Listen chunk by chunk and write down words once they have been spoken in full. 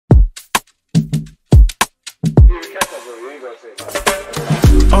Oh,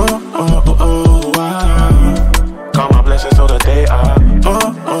 oh, oh, oh, wow. Count my blessings till the day I. Oh,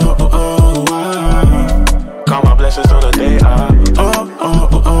 oh, oh, oh, wow. Count my blessings till the day I. Oh, oh,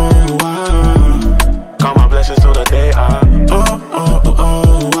 oh, oh, wow. Count my blessings till the day I. Oh, oh, oh,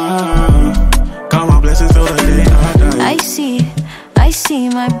 oh, wow. Count my blessings till the day I die. I see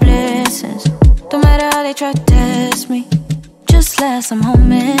my blessings. Don't matter how they try to test me. Just last, I'm home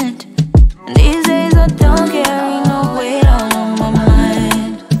meant. And these days I don't carry no weight all on my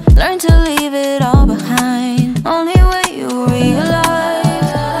mind. Learn to leave it all behind. Only way you realize.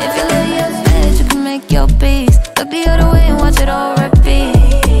 If you lay your bed, you can make your peace. Look the other way and watch it all repeat.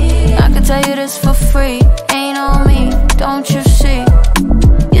 I can tell you this for free. Ain't on me, don't you see?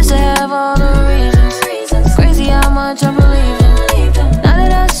 Used to have all the reasons. Crazy how much I believe in. Now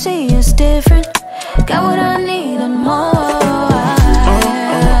that I see it's different. Got what I need and more.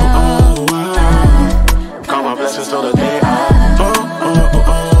 Count my blessings till the day I. Oh, oh, oh,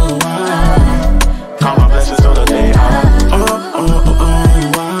 oh, wow. Count my blessings till the day I. Oh, oh, oh,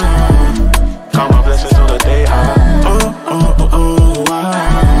 oh, wow. Count my blessings till the day I. Oh, oh, oh, oh,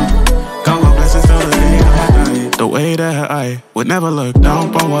 wow. Count my blessings till the day I. The way that I would never look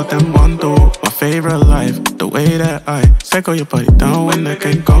down on what them want to. My favorite life, the way that I cycle your body down when the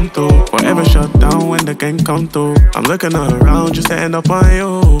gang come through. Forever shut down when the gang come through. I'm looking around just to end up on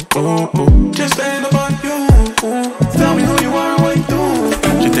you. Ooh, ooh. Just to end up on you. Tell me who you are and what you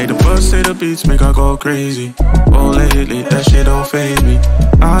do. She take the bus to the beach, make her go crazy. Oh, lately, that shit don't faze me.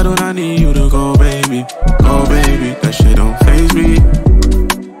 I do not need you to go, baby. Go, baby, that shit don't faze me.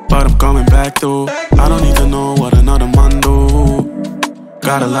 But I'm coming back through. I don't need to know what another man do.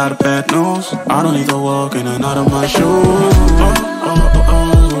 Got a lot of bad news. I don't need to walk in another man's shoes. Oh, oh, oh.